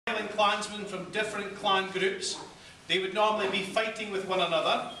clansmen from different clan groups. They would normally be fighting with one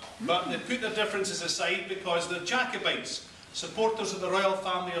another, but they put their differences aside because they're Jacobites, supporters of the royal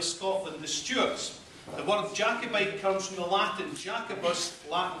family of Scotland, the Stuarts. The word Jacobite comes from the Latin Jacobus,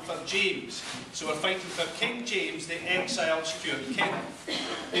 Latin for James. So we're fighting for King James, the exiled Stuart king.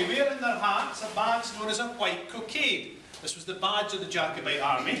 They wear in their hats a badge known as a white cockade. This was the badge of the Jacobite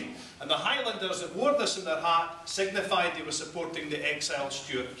army, and the Highlanders that wore this in their hat signified they were supporting the exiled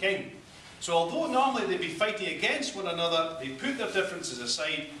Stuart king. So although normally they'd be fighting against one another, they put their differences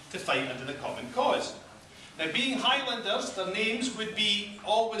aside to fight under the common cause. Now, being Highlanders, their names would be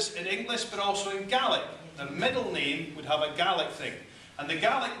always in English but also in Gaelic. Their middle name would have a Gaelic thing, and the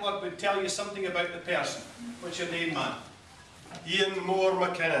Gaelic word would tell you something about the person. What's your name, man? Ian Moore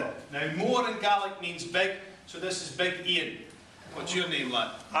McKinnon. Now, Moore in Gaelic means big, so this is Big Ian. What's your name,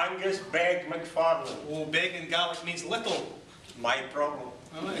 lad? Angus Beg McFarlane. Oh, big in Gaelic means little. My problem.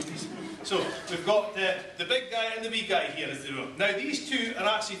 So we've got the big guy and the wee guy here as the room. Now these two are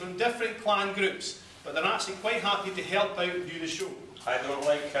actually from different clan groups, but they're actually quite happy to help out and do the show. I don't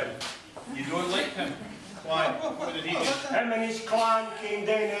like him. You don't like him? Why? What did he do? Him and his clan came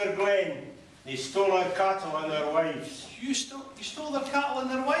down our glen. They stole our cattle and their wives. You stole their cattle and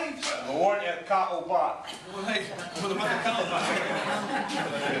their wives? We want your cattle back. Right. Well, they want the cattle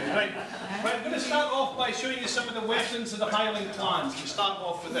back. Right. Well, I'm going to start off by showing you some of the weapons of the Highland clans. We'll start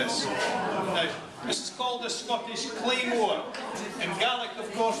off with this. Now, this is called a Scottish claymore. In Gaelic,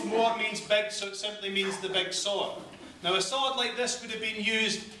 of course, more means big, so it simply means the big sword. Now, a sword like this would have been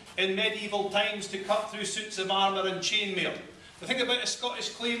used in medieval times to cut through suits of armour and chainmail. The thing about a Scottish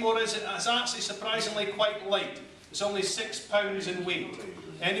claymore is it's actually surprisingly quite light. It's only 6 pounds in weight.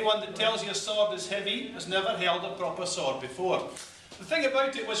 Anyone that tells you a sword is heavy has never held a proper sword before. The thing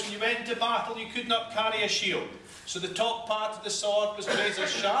about it was when you went into battle you could not carry a shield. So the top part of the sword was razor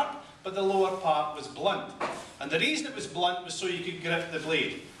sharp, but the lower part was blunt. And the reason it was blunt was so you could grip the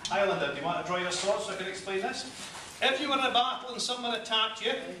blade. Highlander, do you want to draw your sword so I can explain this? If you were in a battle and someone attacked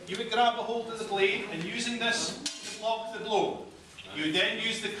you, you would grab a hold of the blade and using this to block the blow. You would then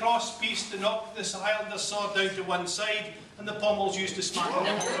use the cross piece to knock this Highlander's sword down to one side, and the pommel's used to smack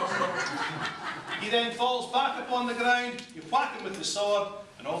him across. He then falls back upon the ground, you whack him with the sword,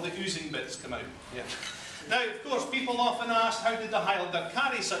 and all the oozing bits come out. Yeah. Now, of course, people often ask, how did the Highlander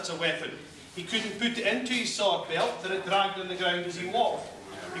carry such a weapon? He couldn't put it into his sword belt that it dragged on the ground as he walked.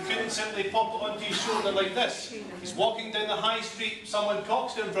 He couldn't simply pop it onto his shoulder like this. He's walking down the high street, someone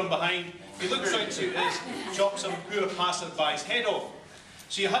talks to him from behind, he looks round to see who it is, chops some poor passer-by's head off.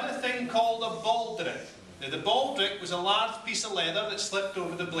 So you had a thing called a baldric. Now the baldric was a large piece of leather that slipped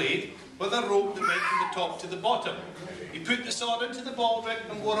over the blade with a rope that went from the top to the bottom. You put the sword into the baldric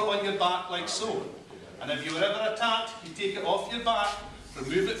and wore it on your back like so. And if you were ever attacked, you take it off your back,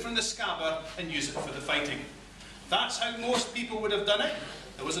 remove it from the scabbard and use it for the fighting. That's how most people would have done it.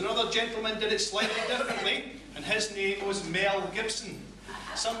 There was another gentleman did it slightly differently, and his name was Mel Gibson.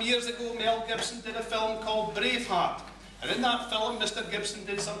 Some years ago, Mel Gibson did a film called Braveheart, and in that film, Mr. Gibson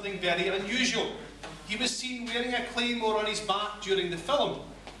did something very unusual. He was seen wearing a claymore on his back during the film,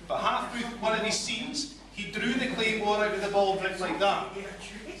 but half through one of his scenes, he drew the claymore out of the baldric like that.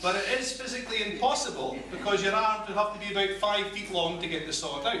 But it is physically impossible because your arms would have to be about 5 feet long to get the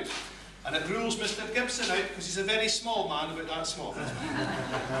sword out. And it rules Mr. Gibson out because he's a very small man, about that small.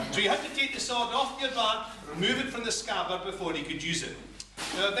 So you had to take the sword off your back, remove it from the scabbard before he could use it.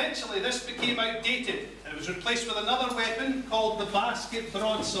 Now eventually this became outdated and it was replaced with another weapon called the basket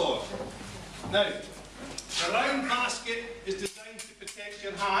broadsword. Now, the round basket is designed to protect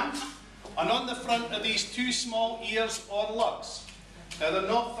your hand, and on the front are these 2 small ears or lugs. Now they're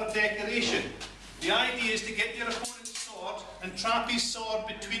not for decoration. The idea is to get your opponent's sword and trap his sword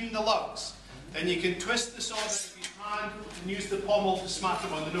between the lugs. Then you can twist the sword out of his hand and use the pommel to smack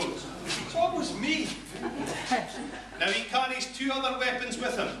him on the nose. It's always me. Now he carries 2 other weapons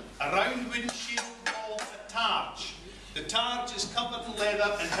with him. A round wooden shield called a targe. The targe is covered in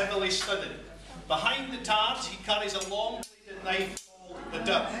leather and heavily studded. Behind the targe he carries a long-bladed knife called the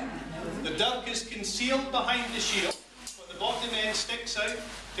dirk. The dirk is concealed behind the shield, but the bottom end sticks out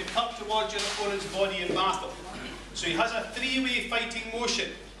to cut towards your opponent's body in battle. So he has a 3-way fighting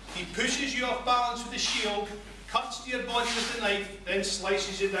motion. He pushes you off balance with the shield, cuts to your body with the knife, then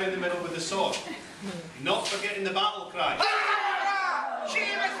slices you down the middle with the sword. Not forgetting the battle cry.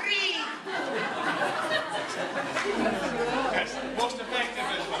 Yes, most effective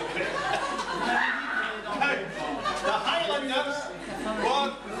is one. The Highlanders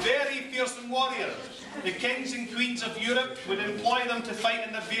were very fearsome warriors. The kings and queens of Europe would employ them to fight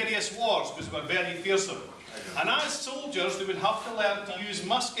in their various wars because they were very fearsome. And as soldiers, they would have to learn to use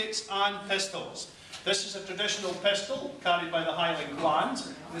muskets and pistols. This is a traditional pistol carried by the Highland clans,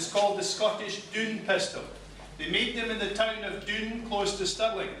 and it's called the Scottish Doon pistol. They made them in the town of Doon, close to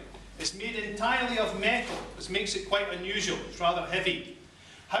Stirling. It's made entirely of metal, which makes it quite unusual. It's rather heavy.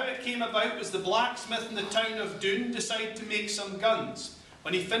 How it came about was the blacksmith in the town of Doon decided to make some guns.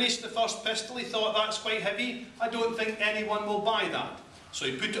 When he finished the first pistol, he thought, that's quite heavy, I don't think anyone will buy that. So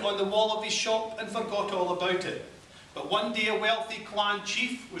he put it on the wall of his shop and forgot all about it. But one day a wealthy clan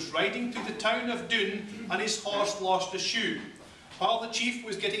chief was riding through the town of Doon and his horse lost a shoe. While the chief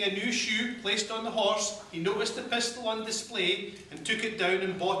was getting a new shoe placed on the horse, he noticed the pistol on display and took it down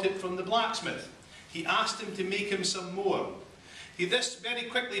and bought it from the blacksmith. He asked him to make him some more. This very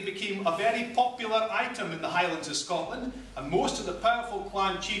quickly became a very popular item in the Highlands of Scotland, and most of the powerful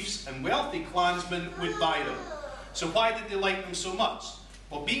clan chiefs and wealthy clansmen would buy them. So why did they like them so much?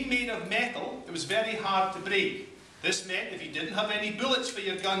 Well, being made of metal, it was very hard to break. This meant if you didn't have any bullets for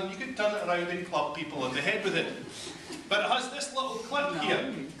your gun, you could turn it around and club people on the head with it. But it has this little clip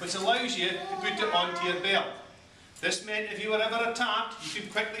here, which allows you to put it onto your belt. This meant if you were ever attacked, you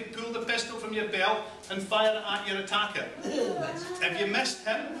could quickly pull the pistol from your belt and fire it at your attacker. If you missed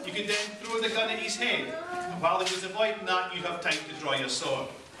him, you could then throw the gun at his head. And while he was avoiding that, you'd have time to draw your sword.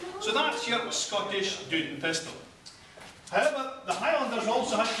 So that's your Scottish Doon pistol. However, the Highlanders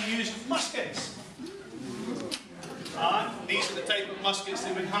also had to use muskets. And these are the type of muskets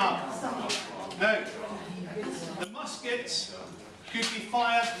they would have. Now, the muskets could be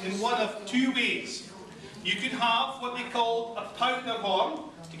fired in one of two ways. You could have what they called a powder horn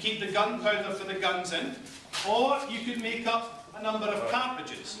to keep the gunpowder for the guns in, or you could make up a number of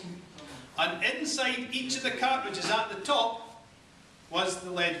cartridges. And inside each of the cartridges at the top was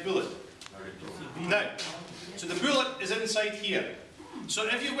the lead bullet. Now, so the bullet is inside here. So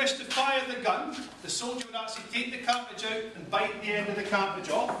if you wish to fire the gun, the soldier would actually take the cartridge out and bite the end of the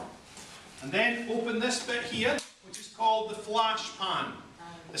cartridge off, and then open this bit here, which is called the flash pan.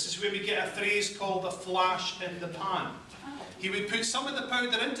 This is where we get a phrase called a flash in the pan. He would put some of the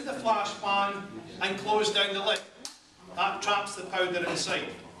powder into the flash pan and close down the lid. That traps the powder inside.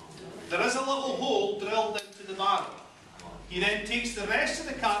 There is a little hole drilled into the barrel. He then takes the rest of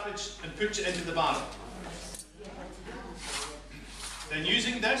the cartridge and puts it into the barrel. Then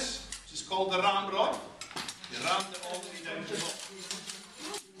using this, which is called the ramrod, you rammed it all the way down to the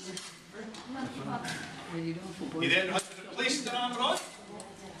bottom. He then had to replace the ramrod,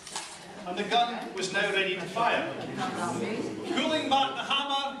 and the gun was now ready to fire. Pulling back the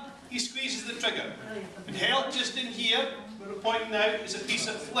hammer, he squeezes the trigger. And held just in here, where we're pointing out, is a piece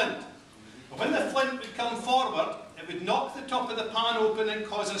of flint. But when the flint would come forward, it would knock the top of the pan open and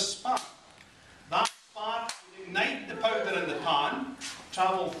cause a spark. That spark would ignite the powder in the pan,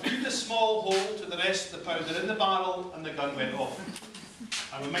 travel through the small hole to the rest of the powder in the barrel, and the gun went off.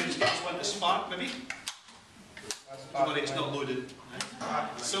 And we might just get one to spark, maybe. But it's not loaded.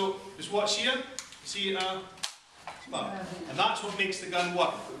 So, just watch here. See, spark. And that's what makes the gun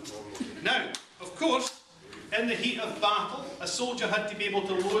work. Now, of course, in the heat of battle, a soldier had to be able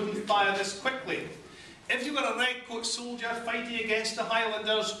to load and fire this quickly. If you were a redcoat soldier fighting against the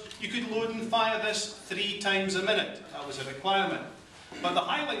Highlanders, you could load and fire this 3 times a minute. That was a requirement. But the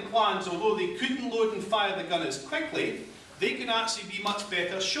Highland clans, although they couldn't load and fire the gun as quickly, they could actually be much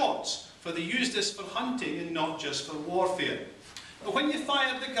better shots, for they used this for hunting and not just for warfare. But when you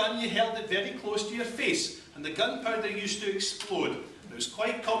fired the gun, you held it very close to your face, and the gunpowder used to explode. It was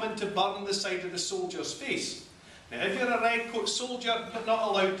quite common to burn the side of the soldier's face. Now, if you're a redcoat soldier, you're not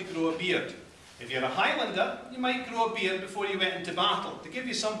allowed to grow a beard. If you're a Highlander, you might grow a beard before you went into battle, to give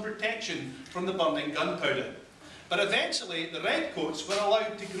you some protection from the burning gunpowder. But eventually, the redcoats were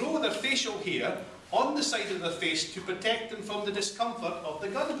allowed to grow their facial hair on the side of their face to protect them from the discomfort of the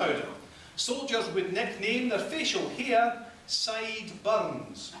gunpowder. Soldiers would nickname their facial hair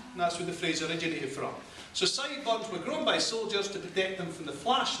sideburns, and that's where the phrase originated from. So sideburns were grown by soldiers to protect them from the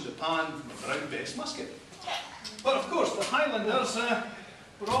flash in the pan from a brown bess musket. But of course, the Highlanders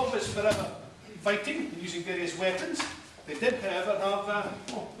were always forever fighting and using various weapons. They did, however, have...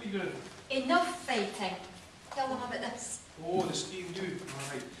 oh, what are you doing? Enough fighting. Tell them about this. Oh, the ski-and-do.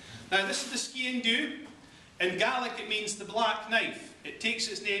 Right. Now, this is the ski-and-do. In Gaelic, it means the black knife. It takes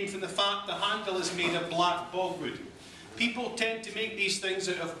its name from the fact the handle is made of black bogwood. People tend to make these things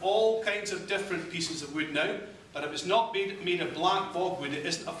out of all kinds of different pieces of wood now, but if it's not made of black bogwood, it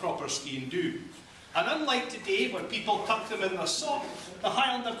isn't a proper ski-and-do. And unlike today, where people tuck them in their sock, the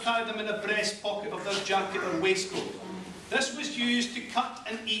Highlander carried them in a breast pocket of their jacket or waistcoat. This was used to cut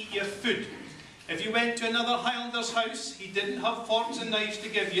and eat your food. If you went to another Highlander's house, he didn't have forks and knives to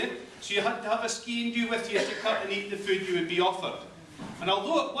give you, so you had to have a skiing due with you to cut and eat the food you would be offered. And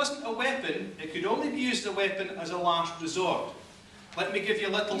although it wasn't a weapon, it could only be used as a weapon as a last resort. Let me give you a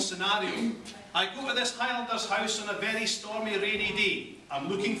little scenario. I go to this Highlander's house on a very stormy, rainy day. I'm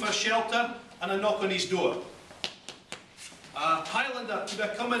looking for shelter and I knock on his door. Highlander, could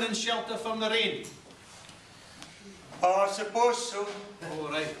I come in and shelter from the rain? I suppose so. All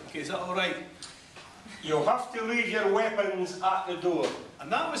right, okay, is that all right? You'll have to leave your weapons at the door.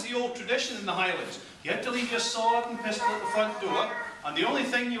 And that was the old tradition in the Highlands. You had to leave your sword and pistol at the front door, and the only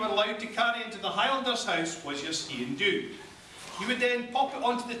thing you were allowed to carry into the Highlander's house was your skiing due. You would then pop it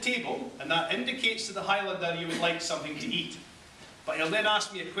onto the table, and that indicates to the Highlander you would like something to eat. But he'll then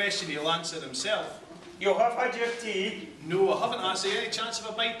ask me a question he'll answer himself. You have had your tea? No, I haven't asked you any chance of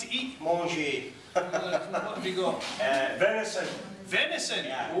a bite to eat. Manger. What have you got? Venison. Venison?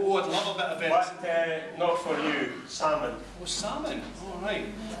 Yeah. Oh, I'd love a bit of venison. But not for you. Salmon. Oh, salmon. All right.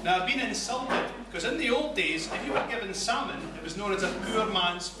 Now, I've been insulted, because in the old days, if you were given salmon, it was known as a poor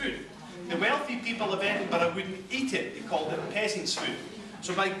man's food. The wealthy people of Edinburgh wouldn't eat it. They called it peasant's food.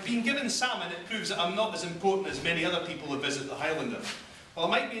 So by being given salmon, it proves that I'm not as important as many other people who visit the Highlanders. Well, I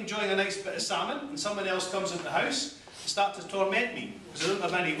might be enjoying a nice bit of salmon, and someone else comes into the house and starts to torment me, because I don't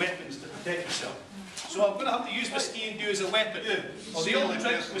have any weapons to protect myself. So I'm going to have to use my skiing due as a weapon. Well, the old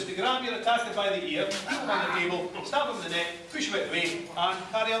trick was to grab your attacker by the ear, put him on the table, stab him in the neck, push him out the way, and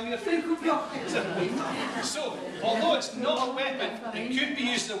carry on with your food. So, although it's not a weapon, it could be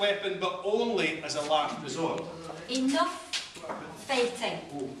used as a weapon, but only as a last resort. Enough fighting.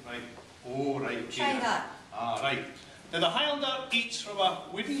 Oh, right. Oh, right. Okay. Try that. Ah, right. Now, the Highlander eats from a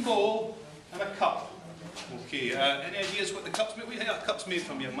wooden bowl and a cup. Okay, any ideas what the cup's made? What do you think that cup's made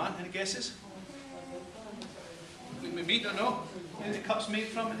from, young man? Any guesses? Maybe, don't know. Any the cup's made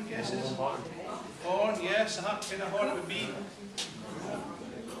from? Any guesses? Horn, yes. What kind of horn it would be?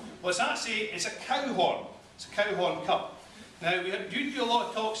 Well, it's actually, it's a cow horn. It's a cow horn cup. Now, we do a lot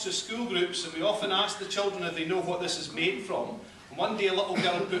of talks to school groups, and we often ask the children if they know what this is made from. And one day a little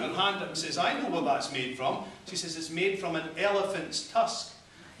girl put her hand up and says, I know what that's made from. She says it's made from an elephant's tusk.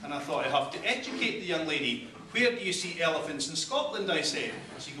 And I thought I'd have to educate the young lady. Where do you see elephants in Scotland, I said.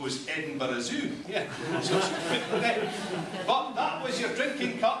 She goes, Edinburgh Zoo. Yeah. So but that was your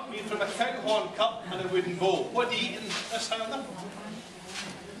drinking cup, made from a cow horn cup and a wooden bowl. What do you eat in this, Highlander?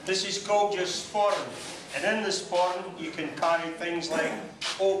 This is called your sporran. And in the sporran, you can carry things like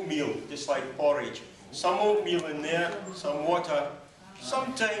oatmeal, just like porridge. Some oatmeal in there, some water,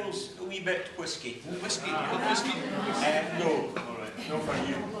 sometimes a wee bit whiskey. Whiskey? You want whiskey? No. All right. No for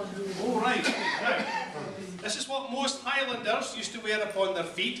you. All right. Now, this is what most Highlanders used to wear upon their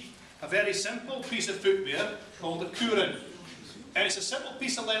feet. A very simple piece of footwear called a cooran. And it's a simple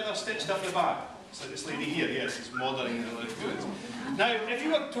piece of leather stitched up the back. So this lady here, yes, is modering the coorans. Now, if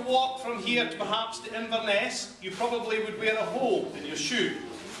you were to walk from here to perhaps to Inverness, you probably would wear a hole in your shoe.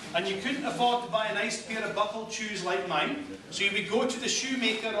 And you couldn't afford to buy a nice pair of buckled shoes like mine, so you would go to the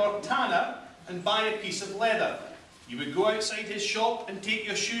shoemaker or tanner and buy a piece of leather. You would go outside his shop and take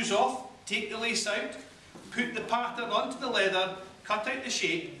your shoes off, take the lace out, put the pattern onto the leather, cut out the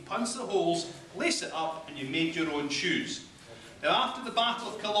shape, punch the holes, lace it up, and you made your own shoes. Now, after the Battle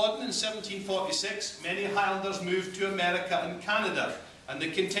of Culloden in 1746, many Highlanders moved to America and Canada, and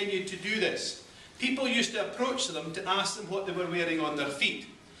they continued to do this. People used to approach them to ask them what they were wearing on their feet.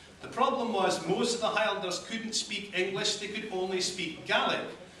 The problem was most of the Highlanders couldn't speak English, they could only speak Gaelic,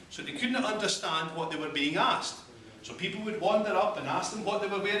 so they couldn't understand what they were being asked. So people would wander up and ask them what they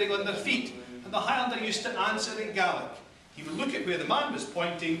were wearing on their feet, and the Highlander used to answer in Gaelic. He would look at where the man was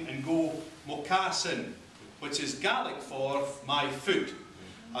pointing and go, "Moccasin," which is Gaelic for my foot.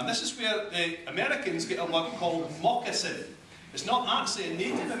 And this is where the Americans get a word called moccasin. It's not actually a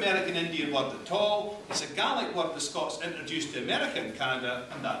Native American Indian word at all. It's a Gaelic word the Scots introduced to America and Canada,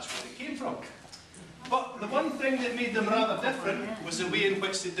 and that's where it came from. But the one thing that made them rather different was the way in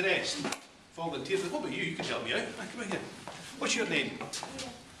which they dressed. Volunteers. What about you? You can help me out. Come here. What's your name?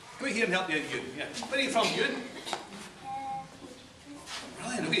 Come here and help me out, you. Yeah. Where are you from, you?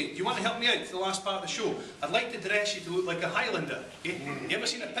 Brilliant. Okay. Do you want to help me out for the last part of the show? I'd like to dress you to look like a Highlander. Okay? You ever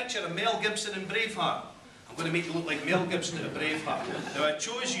seen a picture of Mel Gibson in Braveheart? I'm going to make you look like Mel Gibson at a Braveheart. Now, I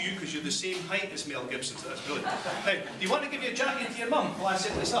chose you because you're the same height as Mel Gibson, so that's brilliant. Now, do you want to give your jacket to your mum while I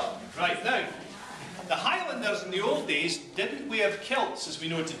set this up? Right, now, the Highlanders in the old days didn't wear kilts as we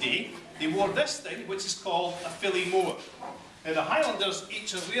know today. They wore this thing, which is called a filly moor. Now, the Highlanders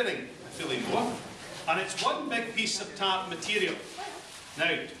each are wearing a filly moor, and it's one big piece of tarp material. Now,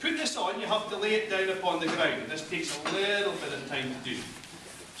 to put this on, you have to lay it down upon the ground, and this takes a little bit of time to do.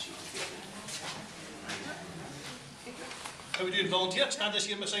 How are we doing, volunteer? Stand this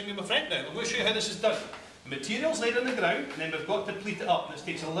here beside me, my friend now. I'm going to show you how this is done. The material's laid on the ground, and then we've got to pleat it up. This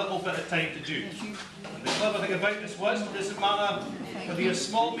takes a little bit of time to do. And the clever thing about this was, it doesn't matter whether you're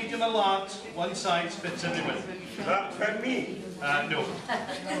small, medium or large, one size fits everyone. That fit me? No.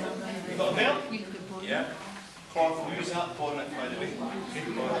 You got a belt? Yeah. Cloth, use that for it, by the way.